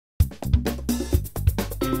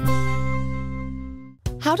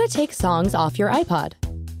How to take songs off your iPod.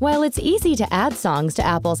 While it's easy to add songs to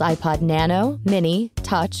Apple's iPod Nano, Mini,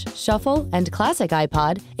 Touch, Shuffle, and Classic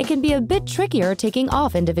iPod, it can be a bit trickier taking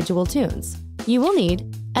off individual tunes. You will need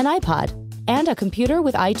an iPod and a computer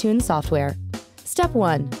with iTunes software. Step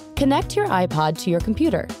 1. Connect your iPod to your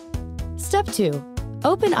computer. Step 2.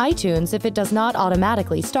 Open iTunes if it does not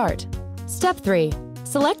automatically start. Step 3.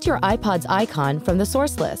 Select your iPod's icon from the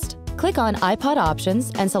source list. Click on iPod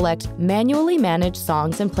Options and select Manually Manage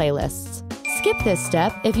Songs and Playlists. Skip this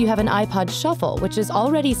step if you have an iPod Shuffle, which is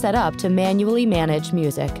already set up to manually manage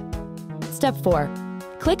music. Step 4.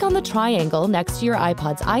 Click on the triangle next to your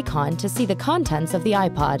iPod's icon to see the contents of the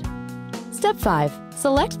iPod. Step 5.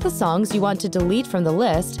 Select the songs you want to delete from the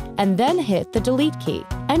list and then hit the Delete key.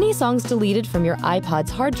 Any songs deleted from your iPod's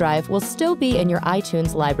hard drive will still be in your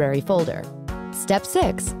iTunes library folder. Step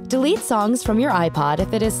 6. Delete songs from your iPod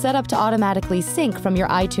if it is set up to automatically sync from your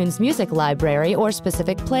iTunes music library or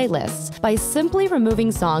specific playlists by simply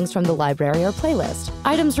removing songs from the library or playlist.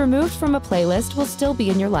 Items removed from a playlist will still be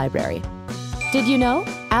in your library. Did you know?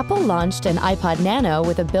 Apple launched an iPod Nano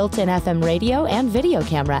with a built-in FM radio and video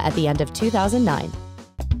camera at the end of 2009.